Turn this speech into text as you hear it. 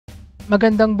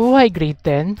Magandang buhay, grade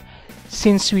 10!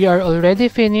 Since we are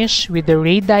already finished with the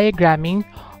ray diagramming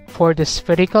for the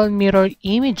spherical mirror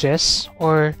images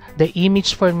or the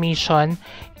image formation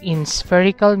in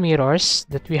spherical mirrors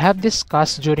that we have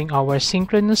discussed during our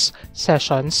synchronous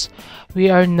sessions, we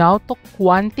are now to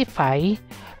quantify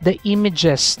the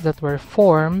images that were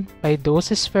formed by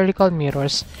those spherical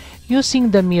mirrors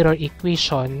using the mirror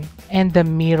equation and the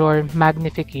mirror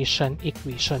magnification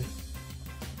equation.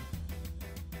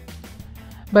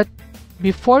 But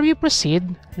before we proceed,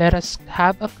 let us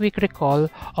have a quick recall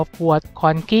of what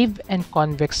concave and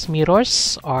convex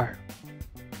mirrors are.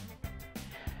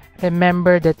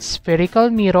 Remember that spherical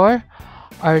mirror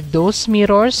are those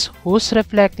mirrors whose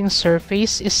reflecting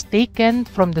surface is taken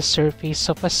from the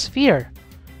surface of a sphere.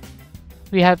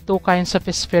 We have two kinds of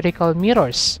spherical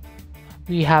mirrors.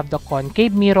 We have the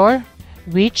concave mirror,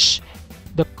 which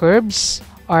the curves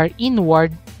are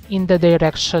inward in the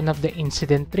direction of the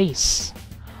incident rays,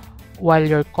 while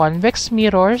your convex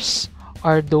mirrors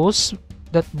are those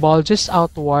that bulges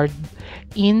outward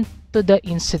into the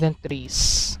incident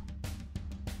rays.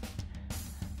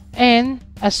 And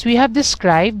as we have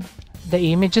described, the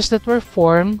images that were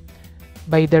formed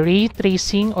by the ray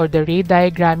tracing or the ray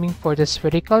diagramming for the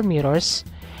spherical mirrors,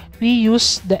 we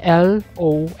use the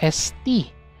LOST,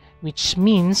 which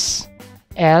means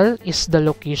L is the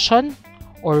location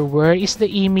or where is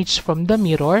the image from the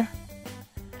mirror.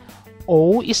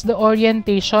 O is the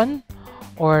orientation,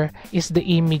 or is the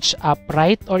image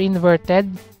upright or inverted?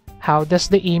 How does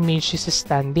the image is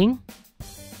standing?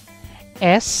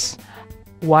 S,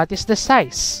 what is the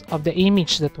size of the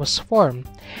image that was formed?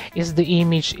 Is the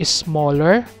image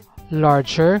smaller,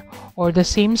 larger, or the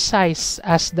same size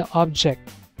as the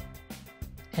object?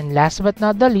 And last but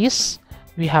not the least,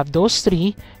 we have those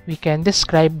three. We can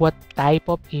describe what type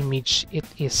of image it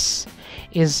is.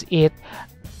 Is it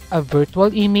a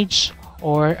virtual image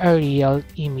or a real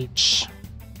image?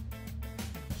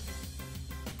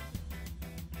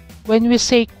 When we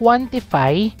say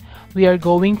quantify, we are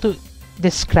going to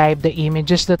describe the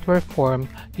images that were formed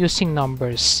using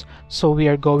numbers. So we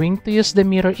are going to use the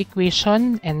mirror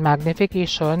equation and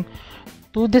magnification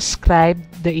to describe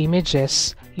the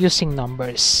images using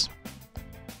numbers.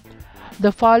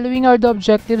 The following are the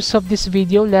objectives of this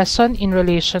video lesson in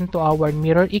relation to our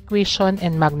mirror equation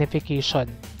and magnification.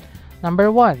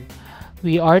 Number 1,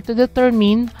 we are to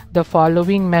determine the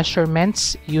following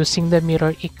measurements using the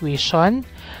mirror equation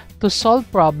to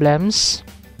solve problems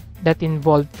that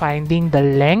involve finding the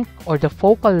length or the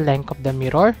focal length of the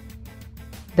mirror,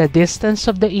 the distance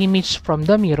of the image from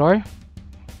the mirror,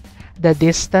 the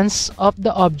distance of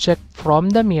the object from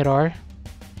the mirror,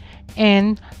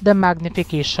 and the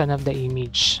magnification of the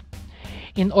image.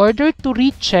 In order to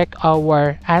recheck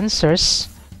our answers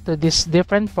to these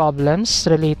different problems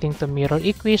relating to mirror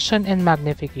equation and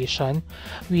magnification,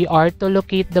 we are to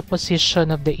locate the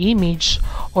position of the image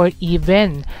or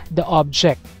even the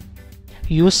object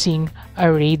using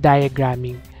a ray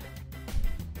diagramming.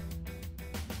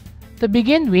 To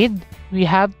begin with, we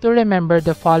have to remember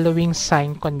the following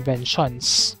sign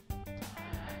conventions.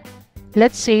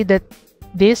 Let's say that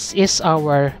this is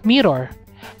our mirror,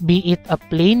 be it a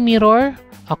plane mirror,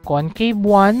 a concave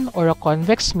one, or a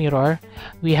convex mirror.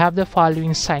 We have the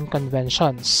following sign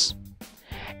conventions.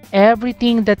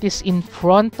 Everything that is in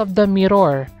front of the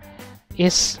mirror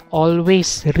is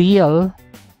always real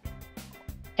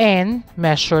and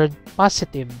measured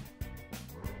positive.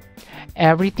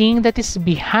 Everything that is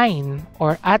behind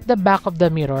or at the back of the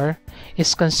mirror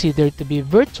is considered to be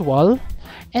virtual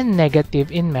and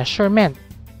negative in measurement,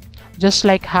 just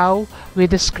like how we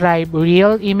describe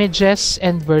real images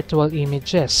and virtual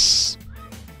images.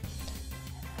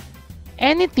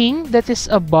 Anything that is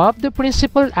above the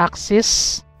principal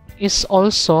axis is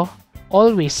also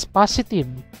always positive,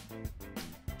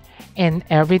 and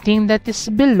everything that is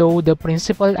below the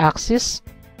principal axis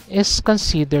is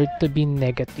considered to be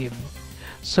negative.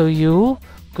 So you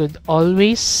could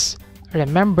always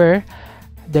remember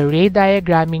the ray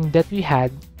diagramming that we had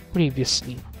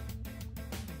previously.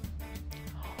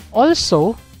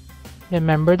 Also,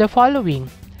 remember the following.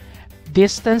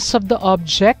 Distance of the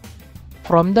object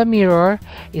from the mirror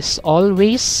is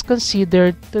always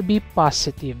considered to be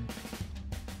positive.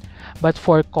 But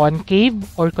for concave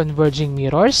or converging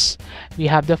mirrors, we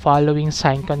have the following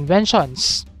sign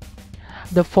conventions.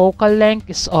 The focal length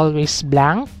is always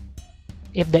blank.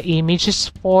 If the image is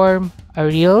formed a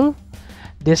real,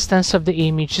 distance of the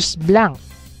image is blank,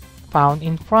 found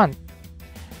in front.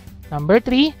 Number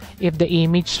 3, if the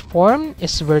image form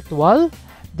is virtual,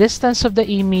 distance of the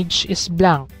image is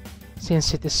blank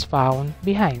since it is found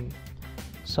behind.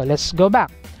 So let's go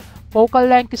back. Focal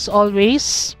length is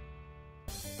always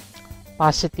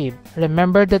positive.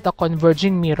 Remember that a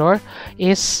converging mirror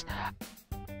is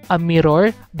a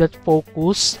mirror that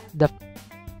focuses the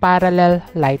parallel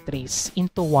light rays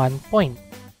into one point,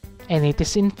 and it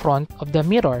is in front of the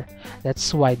mirror.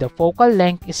 That's why the focal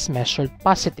length is measured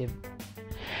positive.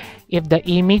 If the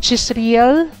image is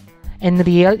real and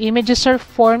real images are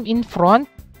formed in front,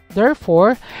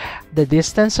 therefore, the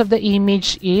distance of the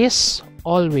image is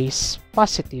always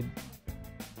positive.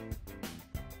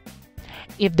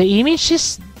 If the image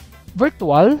is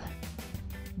virtual,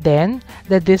 then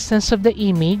the distance of the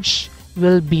image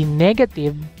will be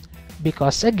negative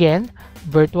because, again,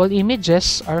 virtual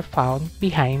images are found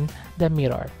behind the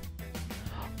mirror.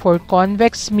 For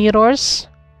convex mirrors,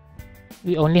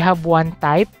 we only have one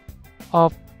type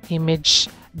of image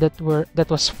that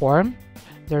was formed.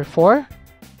 Therefore,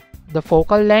 the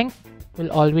focal length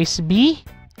will always be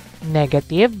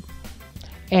negative,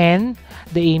 and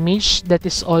the image that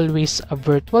is always a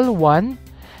virtual one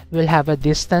will have a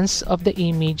distance of the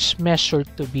image measured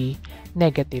to be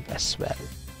negative as well.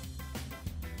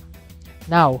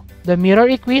 Now, the mirror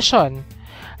equation.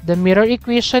 The mirror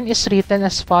equation is written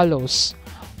as follows.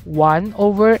 1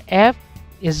 over f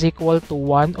is equal to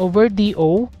 1 over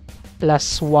do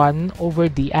plus 1 over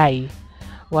di.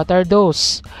 What are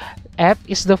those? F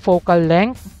is the focal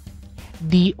length,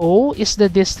 do is the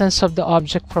distance of the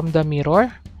object from the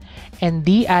mirror, and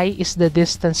di is the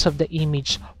distance of the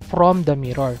image from the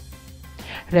mirror.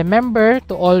 Remember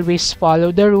to always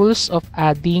follow the rules of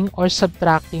adding or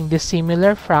subtracting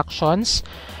dissimilar fractions.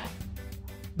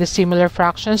 Dissimilar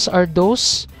fractions are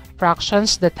those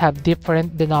fractions that have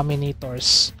different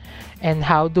denominators. And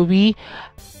how do we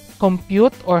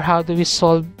compute or how do we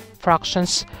solve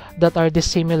fractions that are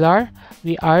dissimilar?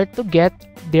 We are to get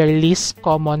their least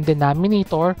common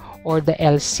denominator, or the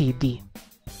LCD.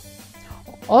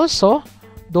 Also,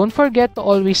 don't forget to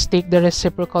always take the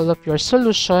reciprocal of your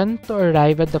solution to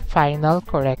arrive at the final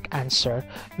correct answer,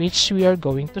 which we are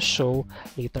going to show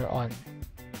later on.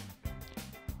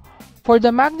 For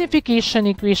the magnification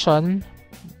equation,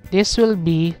 this will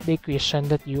be the equation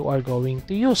that you are going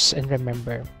to use. And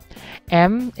remember,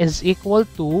 M is equal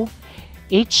to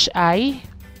HI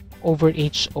over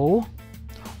HO,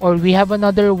 or we have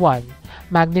another one.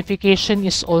 Magnification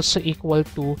is also equal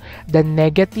to the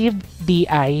negative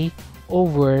DI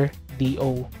over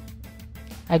DO.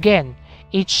 Again,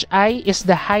 HI is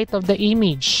the height of the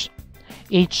image,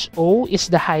 HO is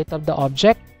the height of the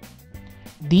object,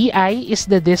 DI is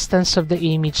the distance of the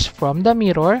image from the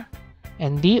mirror,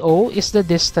 and DO is the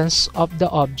distance of the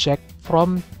object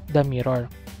from the mirror.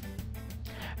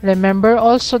 Remember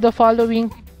also the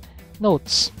following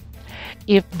notes.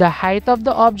 If the height of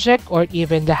the object or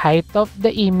even the height of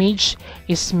the image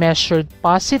is measured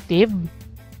positive,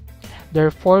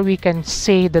 therefore we can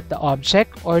say that the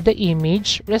object or the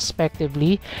image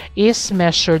respectively is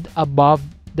measured above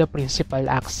the principal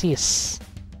axis.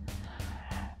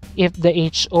 If the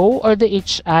HO or the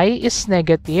HI is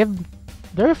negative,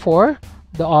 therefore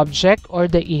the object or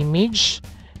the image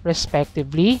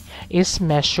respectively is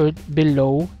measured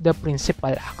below the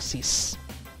principal axis.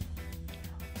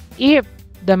 If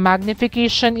the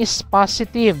magnification is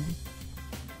positive,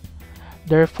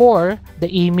 therefore the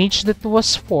image that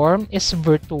was formed is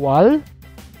virtual,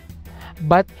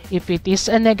 but if it is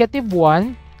a negative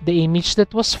one, the image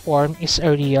that was formed is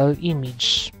a real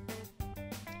image.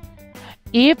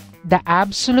 If the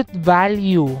absolute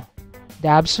value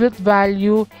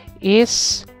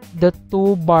is the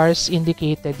two bars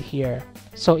indicated here.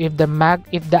 So if the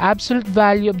absolute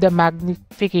value of the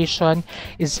magnification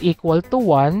is equal to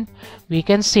 1, we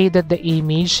can say that the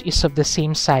image is of the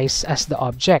same size as the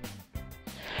object.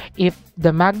 If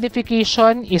the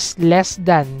magnification is less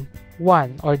than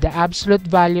 1, or the absolute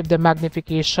value of the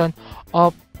magnification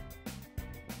of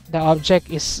the object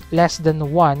is less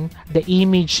than 1, the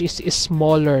image is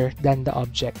smaller than the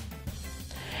object.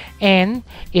 And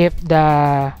if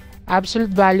the absolute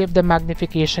value of the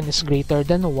magnification is greater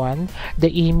than 1,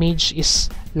 the image is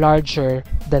larger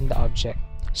than the object.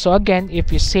 So again,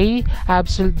 if you say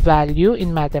absolute value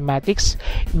in mathematics,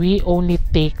 we only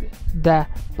take the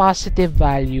positive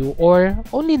value or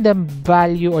only the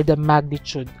value or the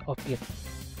magnitude of it.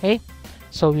 Okay?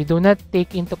 So we do not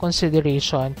take into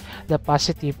consideration the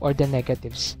positive or the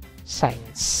negative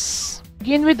signs.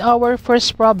 Begin with our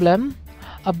first problem.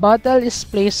 A bottle is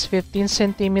placed 15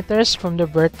 centimeters from the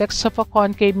vertex of a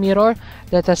concave mirror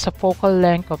that has a focal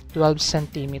length of 12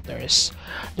 centimeters.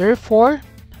 Therefore,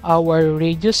 our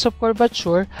radius of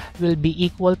curvature will be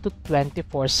equal to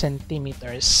 24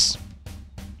 centimeters.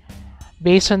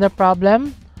 Based on the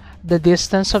problem, the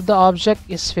distance of the object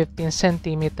is 15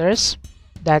 centimeters.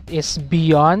 that is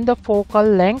beyond the focal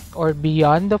length or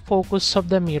beyond the focus of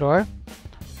the mirror,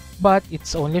 but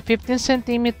it's only 15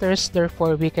 centimeters,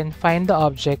 therefore we can find the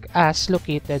object as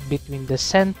located between the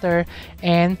center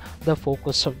and the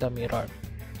focus of the mirror.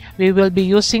 We will be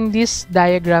using this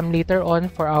diagram later on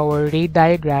for our ray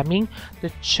diagramming to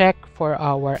check for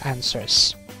our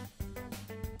answers.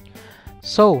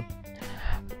 So,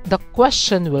 the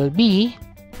question will be,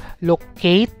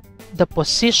 locate the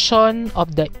position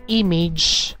of the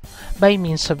image by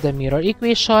means of the mirror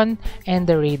equation and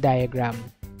the ray diagram.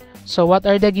 So what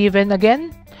are the given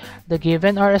again? The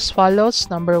given are as follows.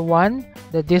 Number 1,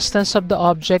 the distance of the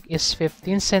object is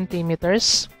 15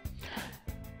 centimeters.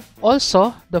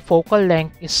 Also, the focal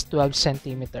length is 12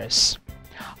 centimeters.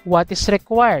 What is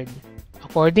required?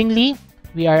 Accordingly,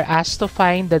 we are asked to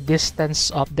find the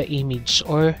distance of the image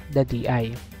or the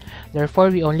DI. Therefore,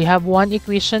 we only have one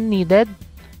equation needed.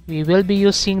 We will be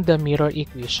using the mirror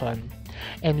equation.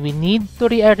 And we need to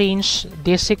rearrange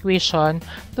this equation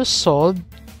to solve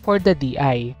for the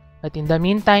DI. But in the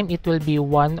meantime, it will be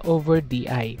 1 over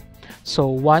DI. So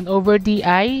 1 over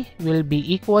DI will be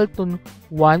equal to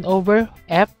 1 over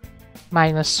F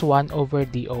minus 1 over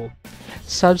DO.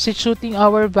 Substituting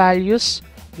our values,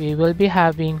 we will be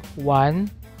having 1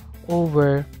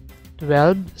 over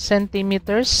 12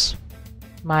 centimeters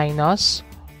minus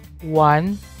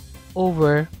 1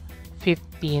 over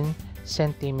 15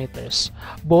 centimeters.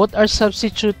 Both are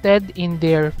substituted in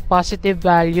their positive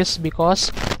values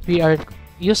because we are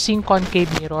using concave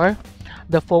mirror.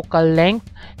 The focal length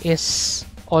is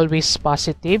always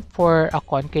positive for a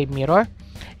concave mirror,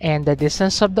 and the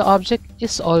distance of the object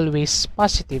is always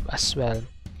positive as well.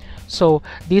 So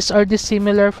these are the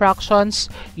similar fractions.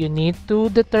 You need to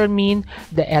determine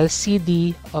the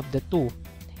LCD of the two.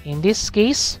 In this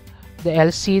case, the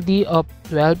LCD of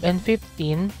 12 and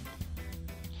 15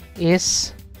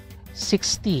 is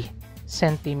 60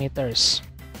 centimeters.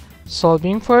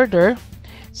 Solving further,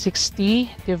 60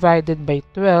 divided by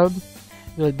 12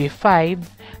 will be 5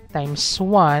 times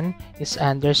 1 is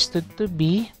understood to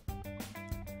be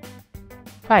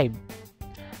 5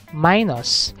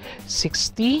 minus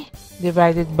 60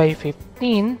 divided by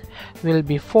 15 will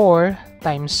be 4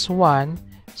 times 1,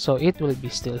 so it will be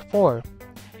still 4.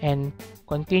 And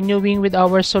continuing with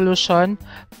our solution,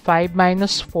 5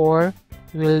 minus 4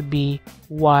 will be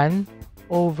 1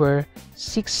 over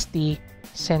 60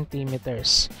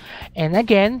 centimeters. And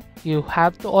again, you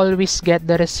have to always get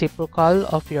the reciprocal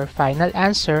of your final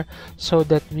answer so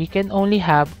that we can only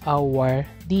have our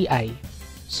DI.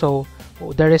 So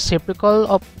the reciprocal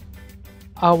of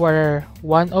our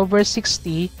 1 over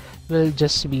 60 will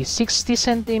just be 60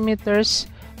 centimeters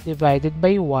divided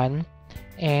by 1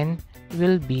 and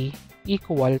will be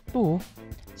equal to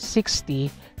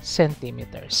 60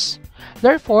 centimeters.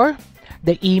 Therefore,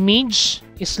 the image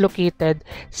is located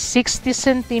 60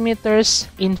 centimeters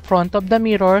in front of the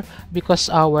mirror because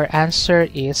our answer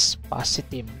is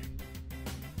positive.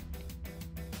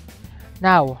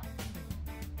 Now,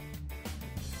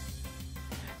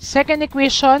 second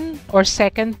equation or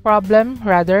second problem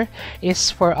rather is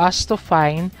for us to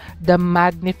find the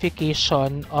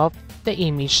magnification of the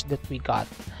image that we got.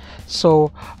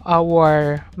 So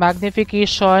our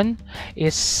magnification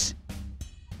is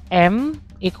M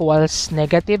equals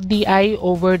negative DI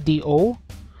over DO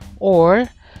or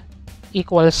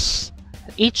equals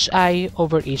HI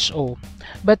over HO.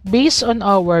 But based on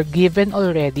our given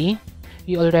already,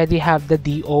 we already have the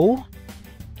DO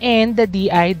and the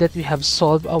DI that we have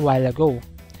solved a while ago.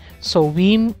 So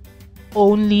we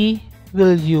only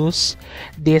will use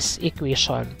this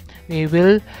equation. We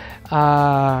will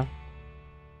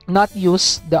not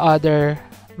use the other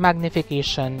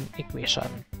magnification equation.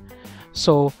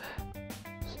 So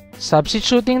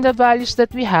substituting the values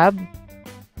that we have,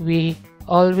 we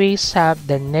always have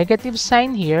the negative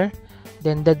sign here,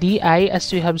 then the DI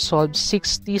as we have solved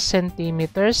 60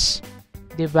 centimeters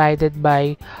divided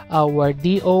by our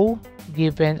DO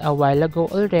given a while ago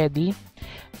already,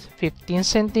 15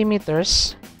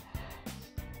 centimeters.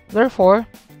 Therefore,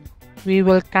 we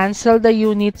will cancel the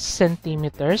units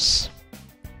centimeters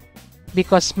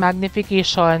because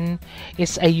magnification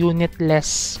is a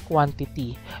unitless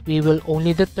quantity. We will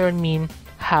only determine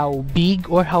how big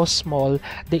or how small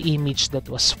the image that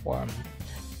was formed.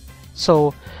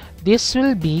 So this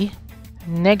will be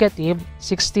negative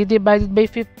 60 divided by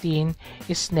 15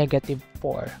 is negative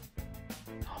 4.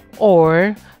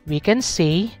 Or we can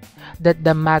say that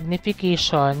the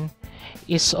magnification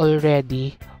is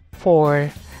already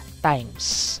 4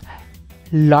 times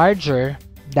larger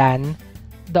than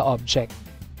the object.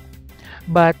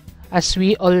 But as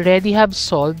we already have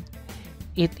solved,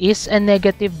 it is a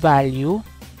negative value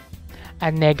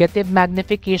A negative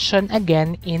magnification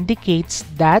again indicates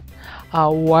that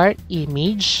our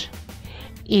image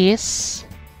is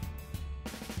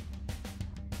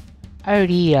a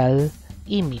real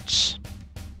image.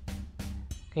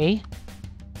 Okay,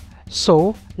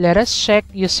 so let us check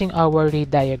using our ray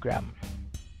diagram.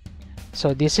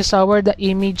 So this is the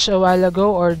image a while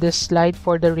ago, or the slide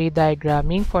for the ray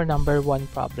diagramming for number 1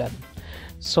 problem.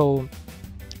 So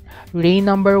ray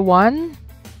number 1,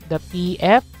 the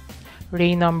PF,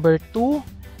 ray number 2,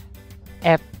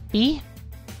 FP,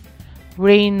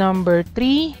 ray number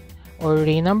 3 or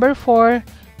ray number 4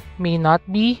 may not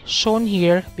be shown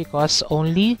here because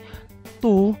only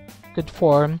 2 could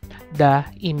form the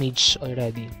image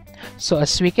already. So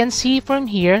as we can see from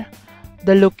here,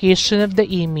 the location of the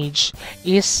image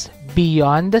is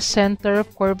beyond the center of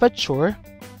curvature,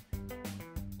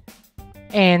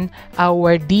 and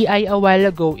our DI a while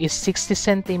ago is 60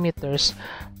 centimeters.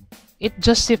 It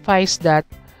justifies that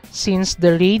since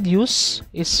the radius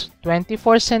is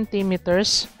 24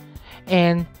 centimeters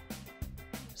and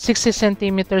 60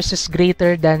 centimeters is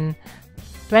greater than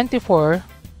 24,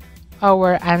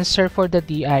 our answer for the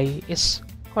DI is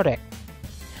correct.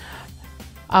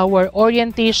 Our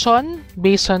orientation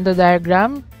based on the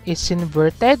diagram is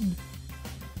inverted.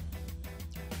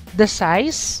 The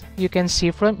size, you can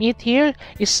see from it here,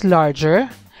 is larger,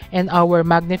 and our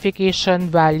magnification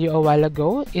value a while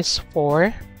ago is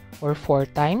 4 or 4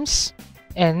 times,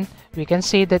 and we can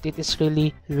say that it is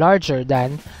really larger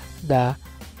than the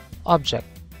object.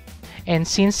 And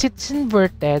since it's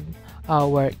inverted,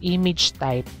 our image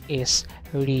type is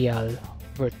real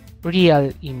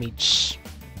image.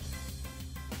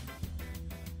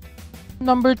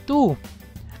 Number 2,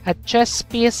 a chess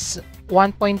piece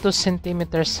 1.2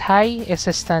 centimeters high is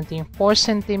standing 4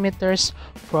 centimeters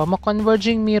from a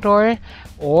converging mirror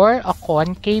or a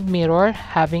concave mirror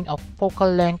having a focal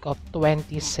length of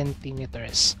 20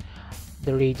 centimeters.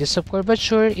 The radius of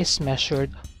curvature is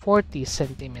measured 40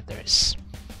 centimeters.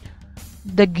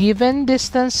 The given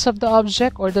distance of the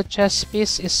object or the chess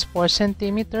piece is 4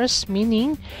 centimeters,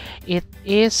 meaning it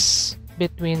is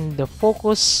between the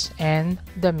focus and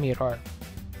the mirror.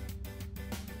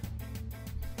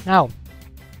 Now,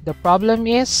 the problem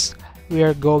is we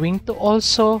are going to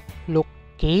also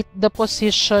locate the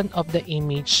position of the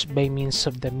image by means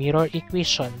of the mirror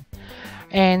equation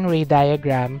and ray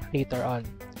diagram later on.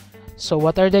 So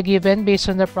what are the given based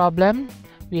on the problem?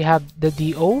 We have the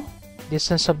DO,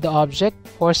 distance of the object,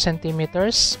 4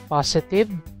 centimeters,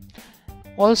 positive.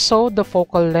 Also, the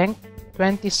focal length,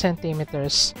 20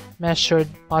 centimeters, measured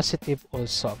positive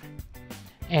also.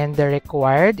 And the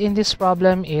required in this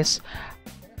problem is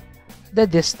the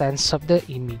distance of the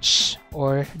image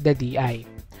or the DI.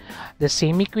 The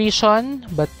same equation,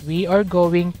 but we are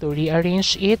going to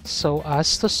rearrange it so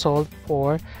as to solve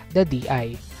for the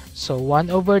DI. So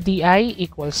 1 over DI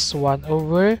equals 1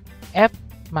 over F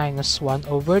minus 1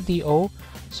 over DO.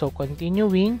 So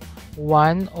continuing,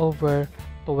 1 over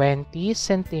 20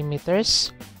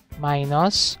 centimeters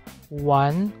minus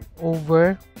 1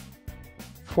 over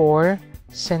 4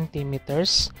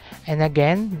 centimeters, and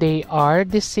again they are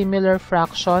dissimilar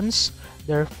fractions,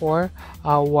 therefore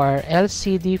our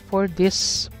LCD for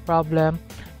this problem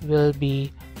will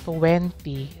be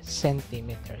 20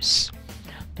 centimeters.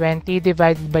 20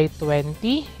 divided by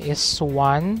 20 is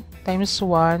 1 times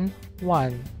 1,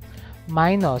 1,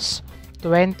 minus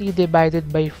 20 divided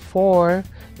by 4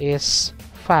 is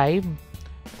 5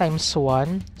 times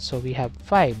 1, so we have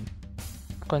 5.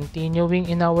 Continuing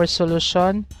in our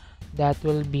solution, that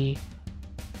will be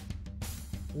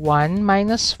 1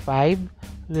 minus 5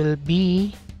 will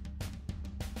be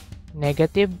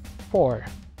negative 4,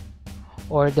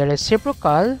 or the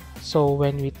reciprocal. So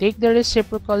when we take the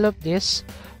reciprocal of this,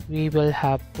 we will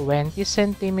have 20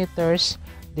 centimeters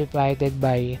divided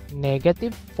by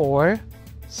negative 4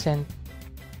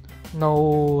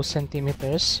 no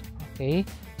centimeters. Okay,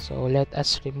 so let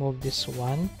us remove this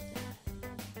one.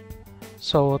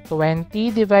 So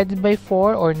 20 divided by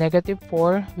 4 or negative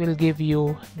 4 will give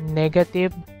you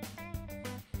negative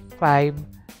 5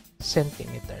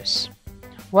 centimeters.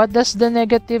 What does the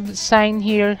negative sign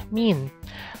here mean?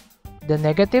 The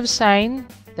negative sign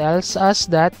tells us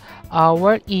that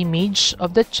our image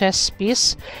of the chess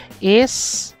piece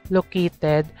is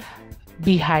located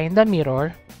behind the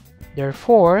mirror.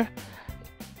 Therefore,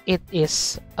 it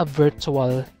is a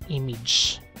virtual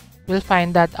image. We'll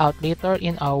find that out later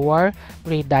in our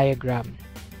ray diagram.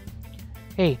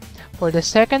 Okay, for the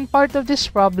second part of this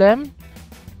problem,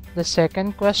 the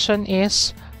second question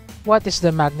is, what is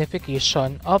the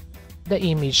magnification of the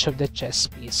image of the chess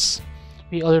piece?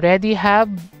 We already have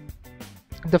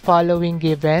the following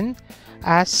given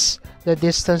as the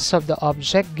distance of the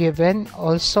object given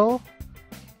also,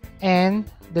 and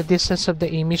the distance of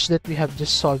the image that we have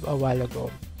just solved a while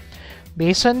ago.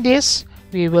 Based on this,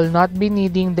 we will not be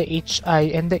needing the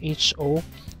HI and the HO.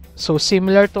 So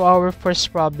similar to our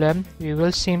first problem, we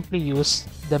will simply use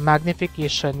the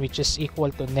magnification, which is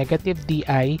equal to negative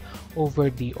DI over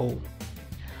DO.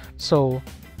 So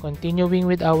continuing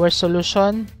with our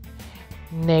solution,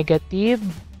 negative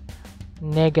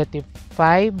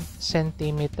 5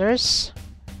 centimeters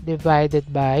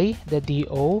divided by the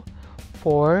DO,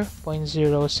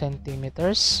 4.0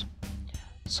 centimeters.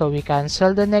 So we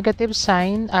cancel the negative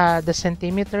sign, the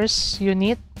centimeters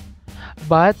unit,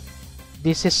 but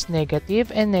this is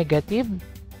negative and negative.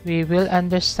 We will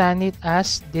understand it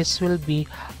as this will be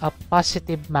a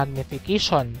positive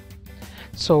magnification.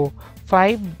 So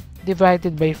 5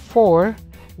 divided by 4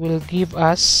 will give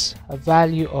us a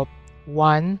value of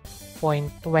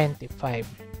 1.25.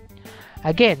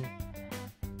 Again,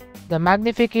 the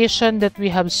magnification that we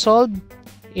have solved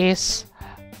is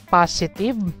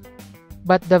positive,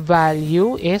 but the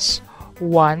value is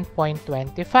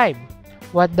 1.25.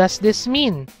 What does this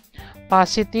mean?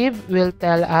 Positive will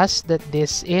tell us that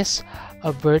this is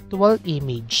a virtual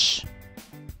image.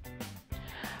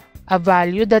 A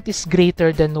value that is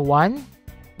greater than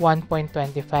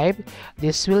 1.25,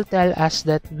 this will tell us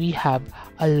that we have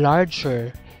a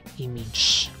larger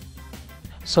image.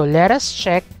 So let us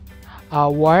check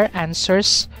our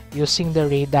answers using the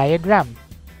ray diagram.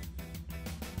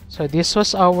 So this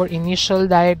was our initial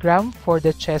diagram for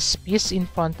the chess piece in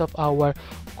front of our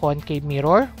concave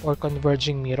mirror or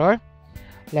converging mirror.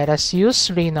 Let us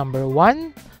use ray number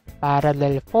 1,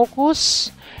 parallel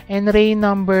focus, and ray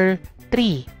number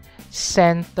 3,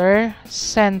 center,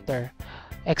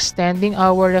 extending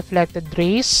our reflected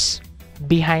rays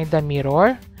behind the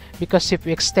mirror, because if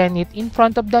we extend it in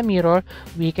front of the mirror,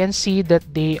 we can see that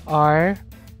they are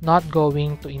not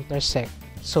going to intersect.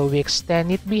 So we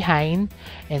extend it behind,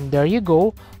 and there you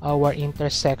go, our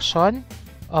intersection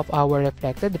of our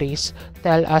reflected rays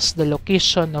tell us the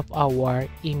location of our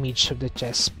image of the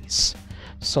chess piece.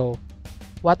 So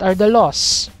what are the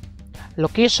laws?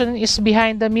 Location is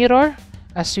behind the mirror,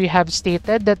 as we have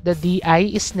stated that the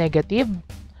DI is negative.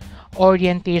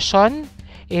 Orientation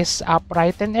is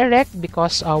upright and erect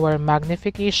because our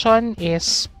magnification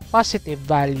is positive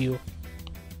value.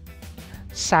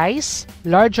 Size,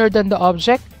 larger than the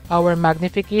object, our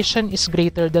magnification is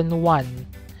greater than 1.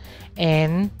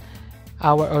 And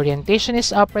our orientation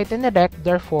is upright and erect,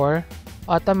 therefore,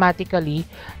 automatically,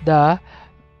 the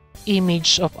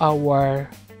image of our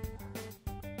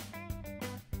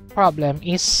problem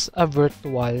is a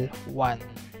virtual one.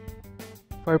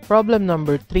 For problem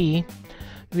number 3,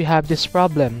 we have this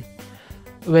problem.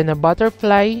 When a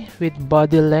butterfly with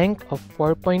body length of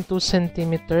 4.2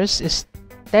 centimeters is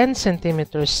 10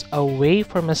 centimeters away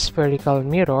from a spherical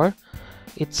mirror,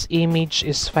 its image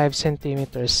is 5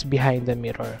 centimeters behind the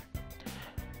mirror.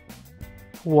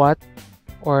 What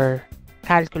or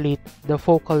calculate the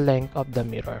focal length of the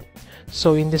mirror.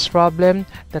 So in this problem,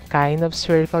 the kind of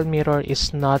spherical mirror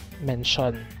is not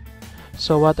mentioned.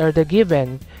 So what are the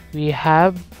given? We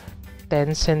have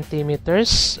 10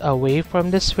 centimeters away from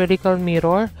the spherical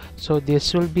mirror, so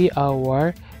this will be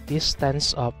our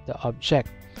distance of the object.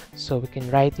 So we can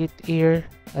write it here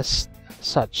as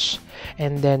such.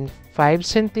 And then 5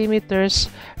 centimeters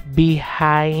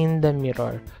behind the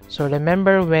mirror. So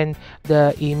remember, when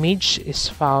the image is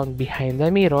found behind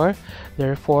the mirror,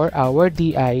 therefore our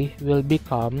DI will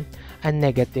become a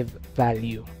negative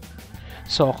value.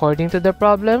 So according to the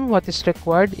problem, what is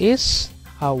required is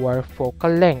our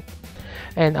focal length.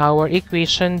 And our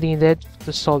equation needed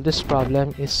to solve this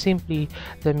problem is simply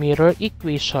the mirror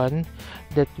equation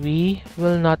that we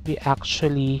will not be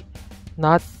actually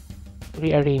not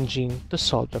rearranging to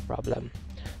solve the problem.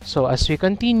 So as we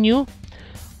continue,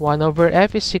 1 over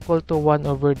f is equal to 1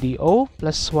 over do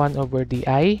plus 1 over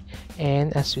di,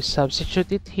 and as we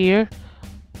substitute it here,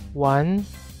 1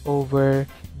 over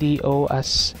do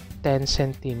as 10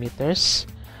 centimeters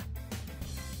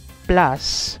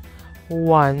plus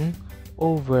 1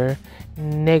 over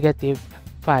negative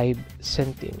 5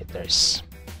 centimeters.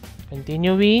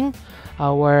 Continuing,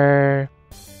 our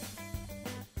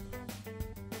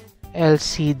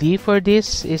LCD for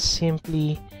this is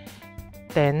simply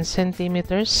 10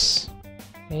 centimeters.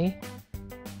 Okay,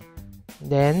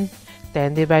 then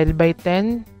 10 divided by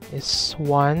 10 is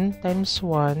 1 times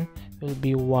 1 will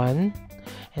be 1,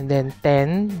 and then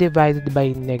 10 divided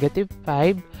by negative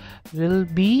 5 will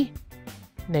be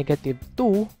negative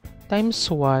 2 times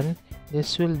 1,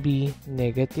 this will be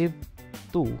negative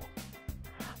 2.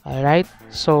 Alright,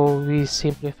 so we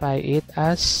simplify it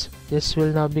as this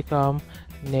will now become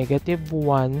negative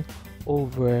 1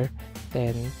 over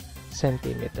 10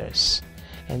 centimeters.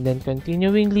 And then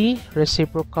continuingly,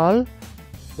 reciprocal,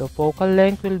 the focal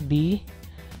length will be,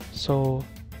 so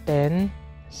 10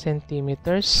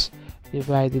 centimeters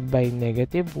divided by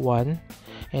negative 1,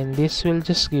 and this will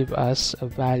just give us a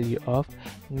value of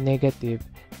negative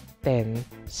 10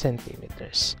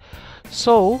 centimeters.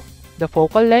 So the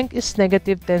focal length is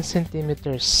negative 10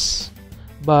 centimeters.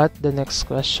 But the next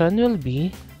question will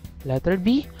be, letter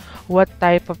B, what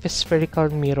type of spherical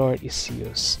mirror is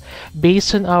used?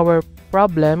 Based on our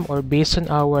problem, or based on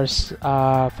our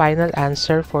final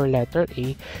answer for letter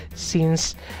A,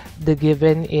 since the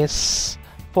given is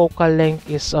focal length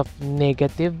is of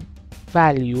negative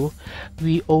value,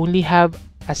 we only have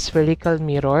a spherical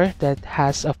mirror that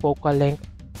has a focal length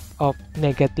of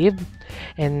negative,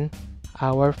 and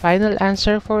our final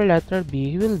answer for letter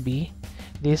B will be,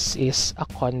 this is a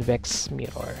convex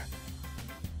mirror.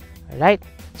 Alright,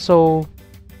 so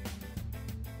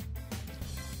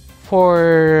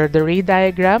for the ray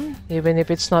diagram, even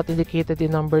if it's not indicated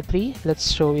in number 3,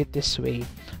 let's show it this way.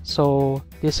 So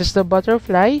this is the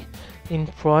butterfly in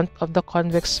front of the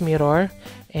convex mirror,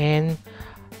 and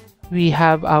we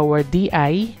have our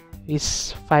DI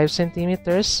is 5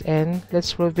 centimeters, and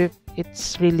let's prove it,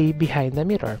 it's really behind the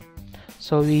mirror.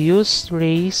 So we use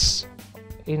rays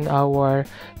in our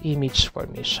image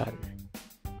formation.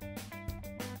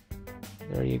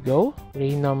 There you go,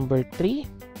 ray number 3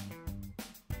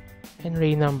 and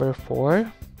ray number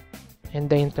 4, and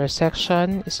the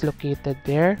intersection is located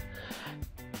there.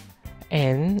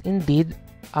 And indeed,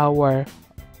 our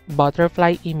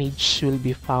butterfly image will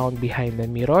be found behind the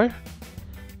mirror.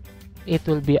 It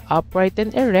will be upright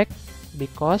and erect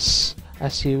because,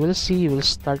 as you will see, you will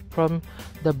start from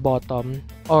the bottom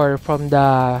or from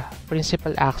the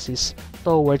principal axis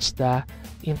towards the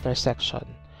intersection.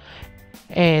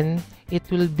 And it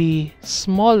will be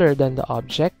smaller than the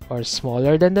object or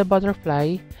smaller than the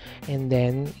butterfly, and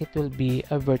then it will be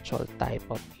a virtual type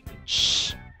of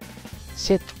image. That's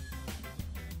it.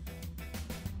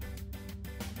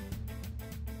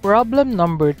 Problem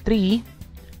number 3.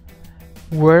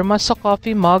 Where must a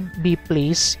coffee mug be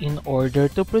placed in order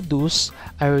to produce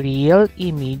a real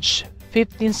image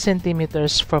 15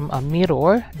 centimeters from a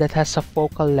mirror that has a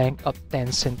focal length of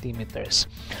 10 centimeters?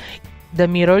 The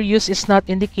mirror used is not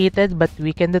indicated, but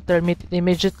we can determine it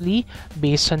immediately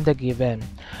based on the given.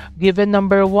 Given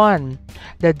number 1,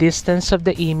 the distance of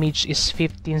the image is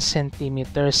 15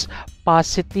 centimeters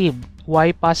positive.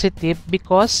 Why positive?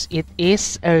 Because it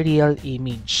is a real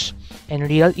image, and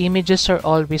real images are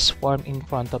always formed in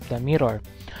front of the mirror.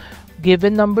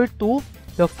 Given number 2,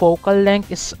 the focal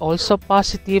length is also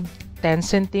positive 10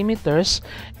 centimeters,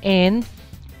 and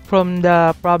from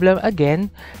the problem again,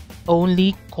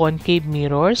 only concave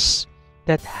mirrors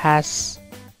that has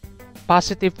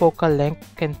positive focal length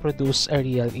can produce a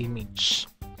real image.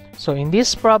 So in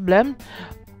this problem,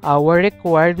 our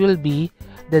required will be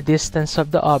the distance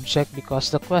of the object,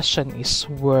 because the question is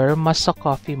where must a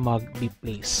coffee mug be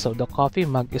placed. So the coffee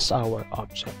mug is our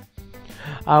object.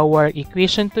 Our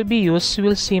equation to be used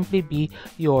will simply be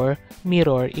your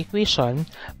mirror equation,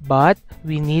 but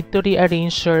we need to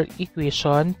rearrange your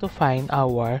equation to find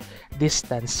our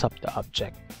distance of the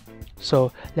object.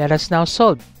 So let us now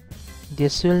solve.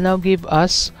 This will now give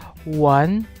us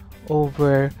 1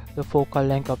 over the focal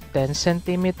length of 10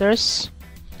 centimeters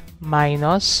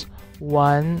minus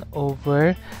 1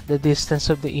 over the distance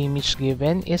of the image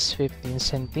given is 15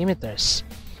 centimeters.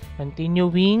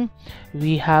 Continuing,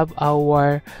 we have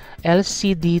our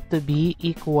LCD to be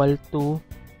equal to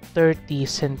 30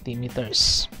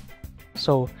 centimeters.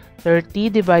 So 30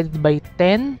 divided by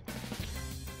 10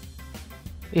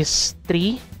 is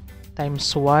 3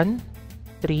 times 1,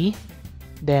 3,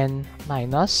 then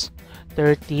minus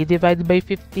 30 divided by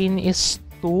 15 is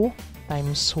 2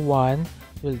 times 1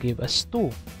 will give us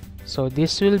 2. So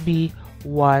this will be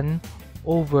 1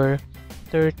 over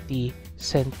 30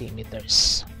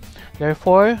 centimeters.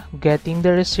 Therefore, getting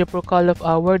the reciprocal of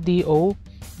our DO,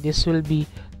 this will be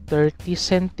 30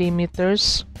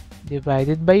 centimeters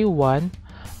divided by 1.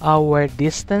 Our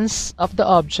distance of the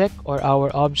object, or our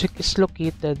object, is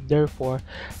located, therefore,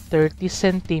 30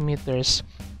 centimeters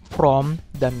from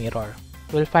the mirror.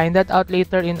 We'll find that out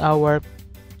later in our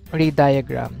ray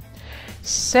diagram.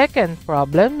 Second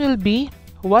problem will be,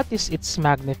 what is its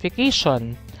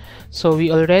magnification? So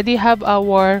we already have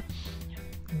our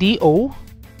DO.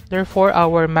 Therefore,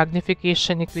 our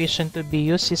magnification equation to be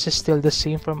used is still the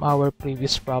same from our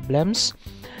previous problems.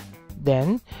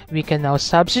 Then, we can now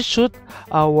substitute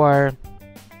our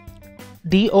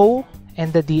DO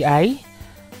and the DI.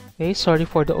 Okay, sorry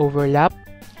for the overlap.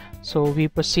 So we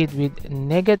proceed with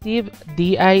negative.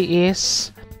 DI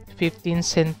is 15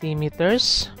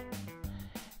 centimeters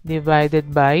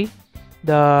divided by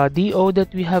the DO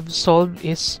that we have solved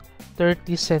is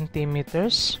 30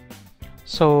 centimeters.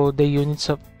 So the units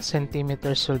of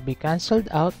centimeters will be cancelled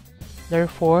out.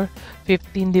 Therefore,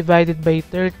 15 divided by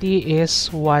 30 is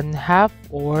 1/2,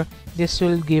 or this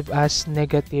will give us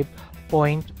negative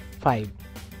 0.5.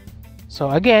 So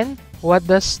again, what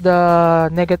does the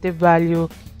negative value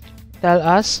tell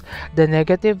us? The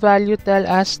negative value tell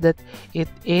us that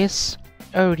it is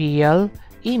a real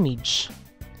image.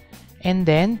 And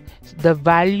then the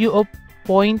value of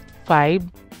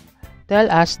 0.5 tell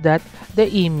us that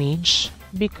the image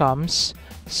becomes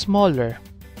smaller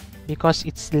because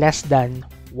it's less than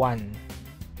 1.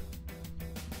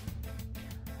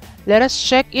 Let us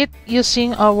check it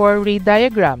using our ray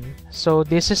diagram. So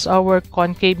this is our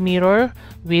concave mirror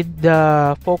with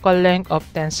the focal length of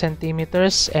 10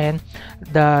 centimeters and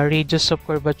the radius of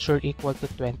curvature equal to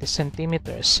 20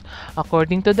 centimeters.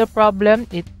 According to the problem,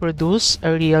 it produced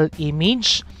a real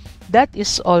image that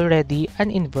is already an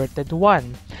inverted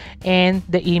one, and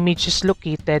the image is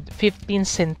located 15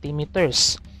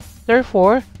 centimeters.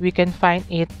 Therefore, we can find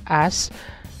it as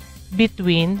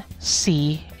between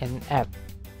C and F.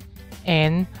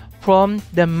 And from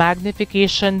the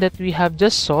magnification that we have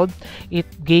just solved, it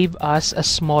gave us a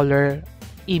smaller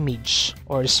image,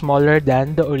 or smaller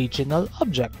than the original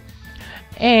object.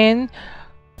 And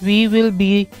we will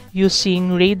be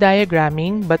using ray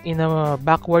diagramming, but in a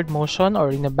backward motion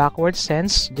or in a backward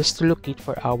sense, just to locate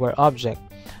for our object.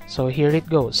 So here it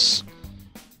goes.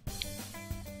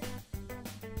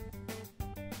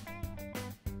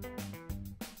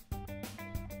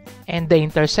 And the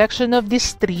intersection of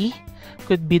these three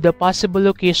could be the possible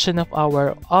location of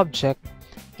our object,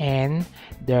 and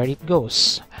there it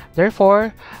goes.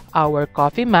 Therefore, our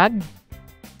coffee mug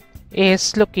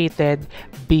is located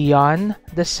beyond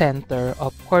the center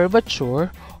of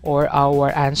curvature, or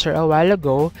our answer a while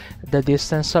ago, the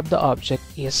distance of the object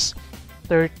is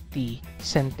 30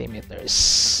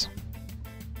 centimeters.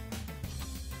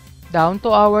 Down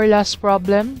to our last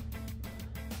problem.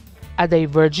 A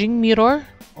diverging mirror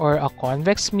or a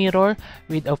convex mirror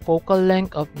with a focal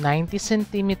length of 90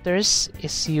 centimeters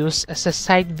is used as a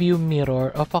side view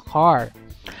mirror of a car.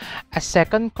 A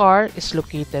second car is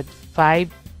located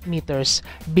 5 meters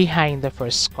behind the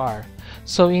first car.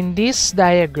 So in this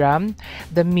diagram,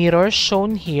 the mirror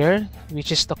shown here,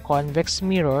 which is the convex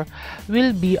mirror,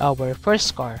 will be our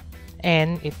first car,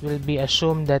 and it will be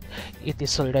assumed that it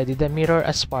is already the mirror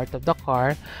as part of the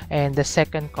car, and the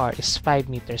second car is 5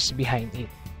 meters behind it.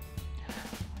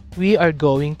 We are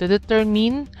going to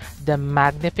determine the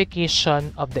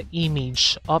magnification of the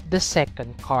image of the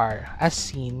second car as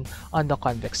seen on the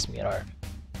convex mirror.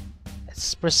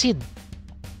 Let's proceed.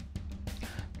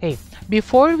 Okay,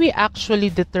 before we actually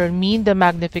determine the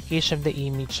magnification of the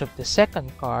image of the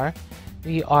second car,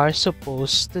 we are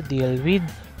supposed to deal with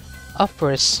a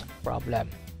first problem.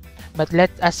 But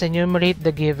let us enumerate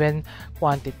the given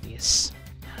quantities.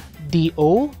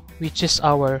 DO, which is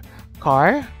our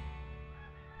car,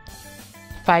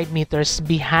 5 meters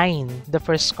behind the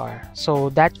first car. So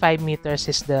that 5 meters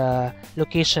is the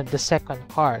location of the second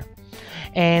car.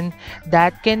 And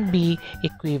that can be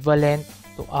equivalent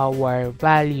to our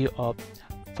value of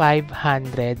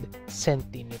 500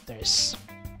 centimeters.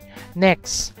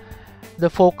 Next, the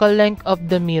focal length of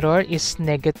the mirror is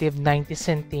negative 90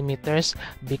 centimeters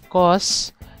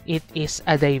because it is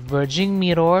a diverging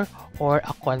mirror or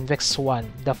a convex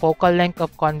one. The focal length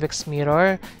of convex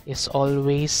mirror is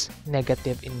always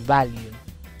negative in value.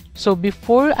 So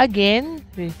before again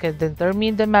we can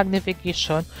determine the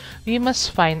magnification, we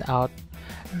must find out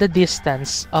the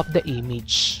distance of the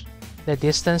image. The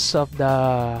distance of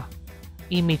the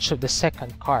image of the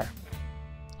second car.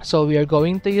 So we are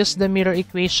going to use the mirror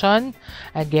equation.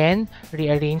 Again,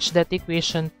 rearrange that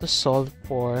equation to solve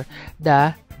for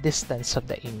the distance of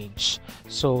the image.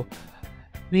 So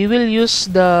we will use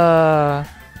the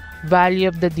value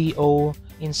of the DO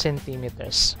in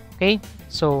centimeters. Okay,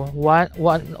 so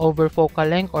 1 over focal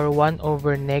length, or 1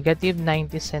 over negative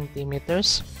 90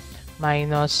 centimeters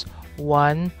minus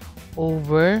 1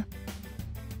 over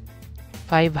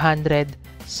 500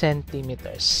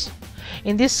 centimeters.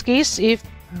 In this case, if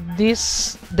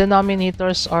these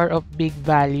denominators are of big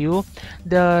value,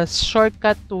 the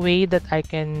shortcut way that I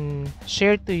can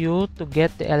share to you to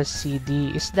get the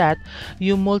LCD is that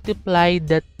you multiply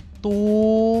the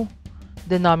two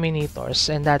denominators,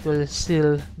 and that will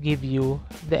still give you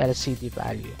the LCD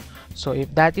value. So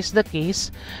if that is the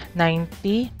case,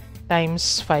 90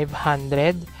 times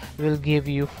 500 will give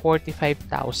you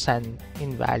 45,000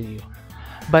 in value.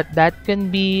 but that can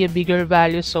be a bigger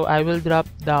value, so I will drop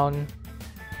down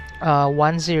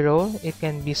 1 0. It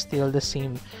can be still the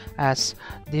same, as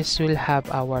this will have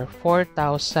our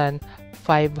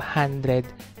 4,500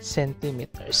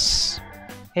 centimeters.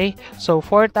 Okay, so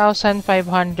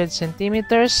 4,500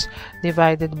 centimeters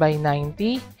divided by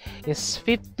 90 is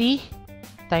 50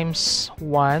 times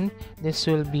 1. This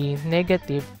will be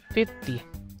negative 50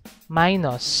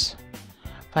 minus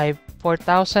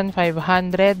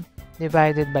 4,500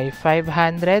 divided by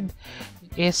 500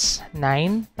 is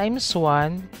 9 times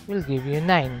 1 will give you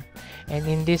 9. And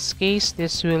in this case,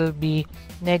 this will be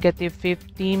negative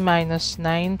 50 minus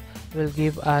 9 will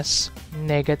give us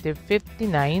negative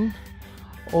 59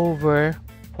 over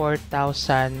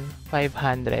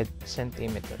 4,500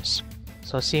 centimeters.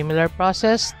 So similar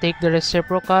process, take the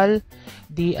reciprocal.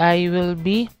 DI will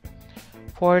be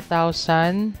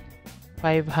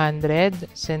 4,500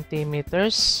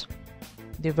 centimeters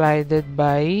divided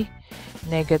by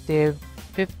negative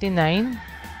 59.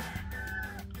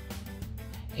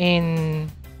 In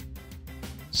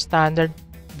standard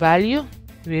value,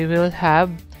 we will have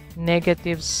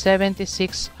negative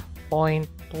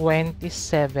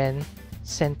 76.27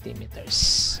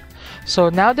 centimeters. So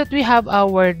now that we have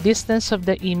our distance of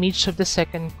the image of the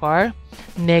second car,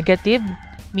 negative,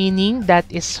 meaning that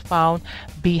is found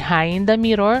behind the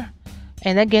mirror,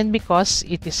 and again, because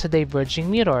it is a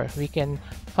diverging mirror, we can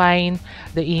find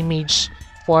the image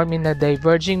formed in a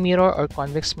diverging mirror or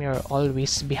convex mirror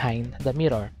always behind the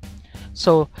mirror.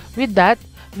 So with that,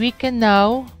 we can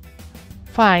now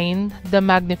find the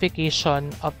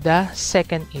magnification of the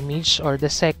second image or the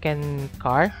second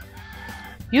car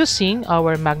using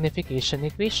our magnification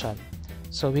equation.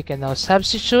 So we can now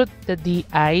substitute the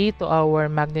DI to our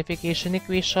magnification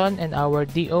equation, and our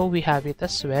DO, we have it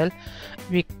as well.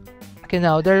 We can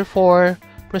now therefore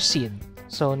proceed.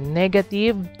 So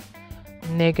negative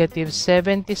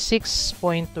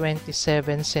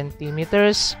 76.27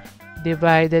 centimeters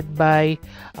divided by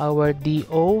our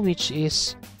DO, which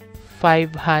is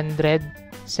 500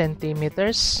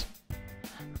 centimeters.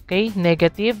 Okay,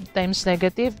 negative times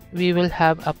negative, we will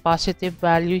have a positive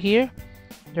value here.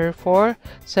 Therefore,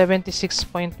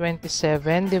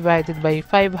 76.27 divided by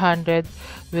 500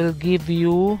 will give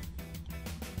you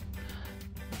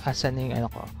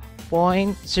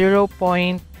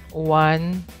 0.15.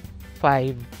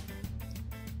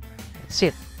 That's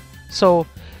it. So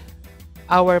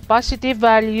our positive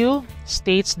value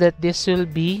states that this will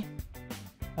be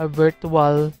a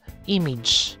virtual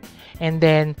image, and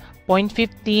then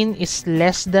 0.15 is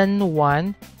less than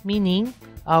 1, meaning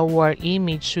our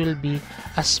image will be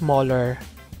a smaller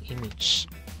image.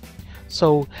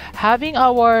 So having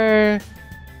our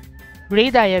ray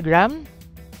diagram,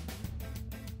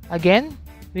 again,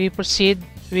 we proceed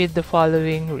with the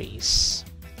following rays.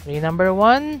 Ray number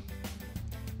 1,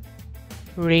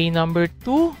 ray number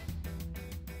 2,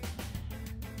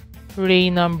 ray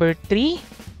number 3,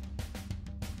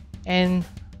 and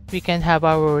we can have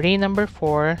our ray number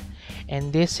 4,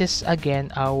 and this is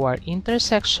again our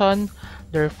intersection.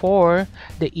 Therefore,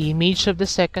 the image of the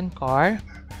second car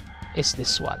is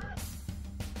this one.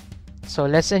 So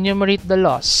let's enumerate the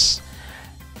laws.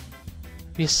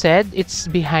 We said it's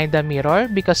behind the mirror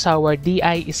because our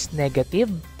DI is negative.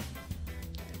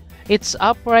 It's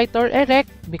upright or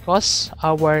erect because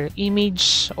our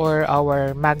image or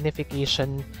our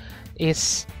magnification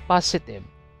is positive.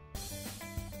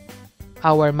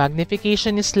 Our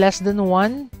magnification is less than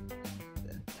 1.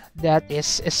 That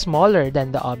is smaller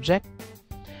than the object.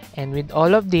 And with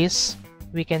all of this,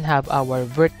 we can have our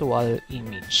virtual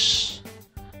image.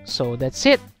 So that's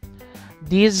it.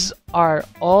 These are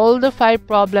all the 5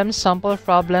 problems, sample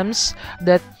problems,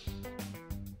 that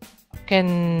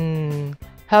can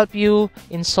help you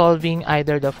in solving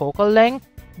either the focal length,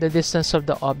 the distance of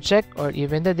the object, or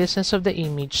even the distance of the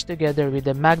image together with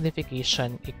the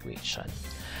magnification equation.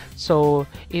 So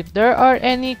if there are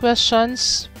any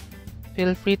questions,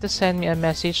 feel free to send me a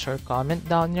message or comment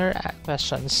down your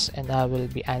questions, and I will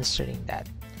be answering that.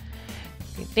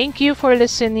 Okay, thank you for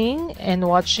listening and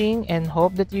watching, and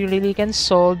hope that you really can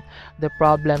solve the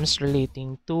problems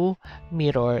relating to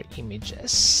mirror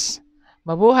images.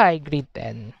 Mabuhay, grade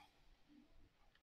 10!